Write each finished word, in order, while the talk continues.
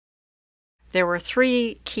There were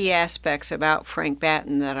three key aspects about Frank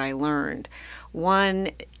Batten that I learned.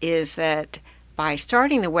 One is that by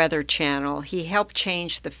starting the Weather Channel, he helped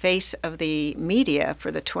change the face of the media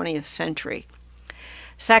for the 20th century.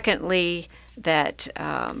 Secondly, that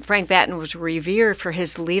Frank Batten was revered for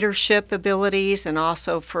his leadership abilities and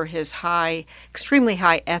also for his extremely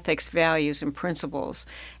high ethics, values, and principles.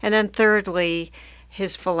 And then thirdly,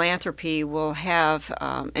 his philanthropy will have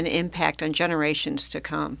an impact on generations to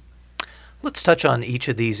come. Let's touch on each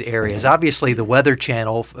of these areas. Obviously, the Weather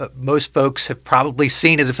Channel, most folks have probably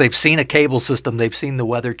seen it. If they've seen a cable system, they've seen the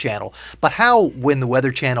Weather Channel. But how, when the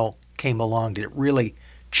Weather Channel came along, did it really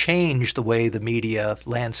change the way the media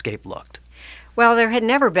landscape looked? Well, there had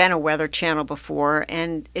never been a Weather Channel before,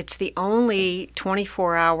 and it's the only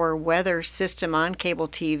 24-hour weather system on cable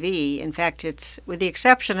TV. In fact, it's, with the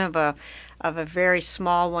exception of a very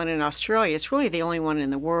small one in Australia, it's really the only one in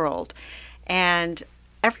the world. And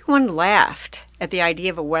everyone laughed at the idea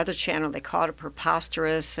of a Weather Channel. They called it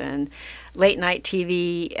preposterous, and late-night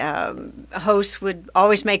TV hosts would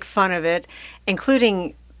always make fun of it,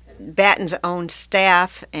 including Batten's own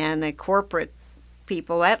staff and the corporate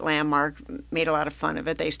people at Landmark made a lot of fun of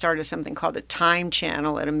it. They started something called the Time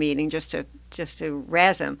Channel at a meeting just to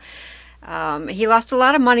razz him. He lost a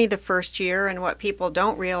lot of money the first year, and what people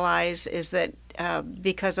don't realize is that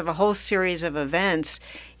because of a whole series of events,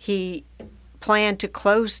 he planned to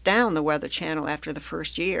close down the Weather Channel after the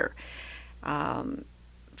first year.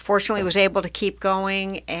 Fortunately, he was able to keep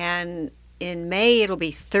going, and in May it'll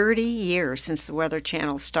be 30 years since the Weather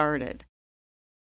Channel started.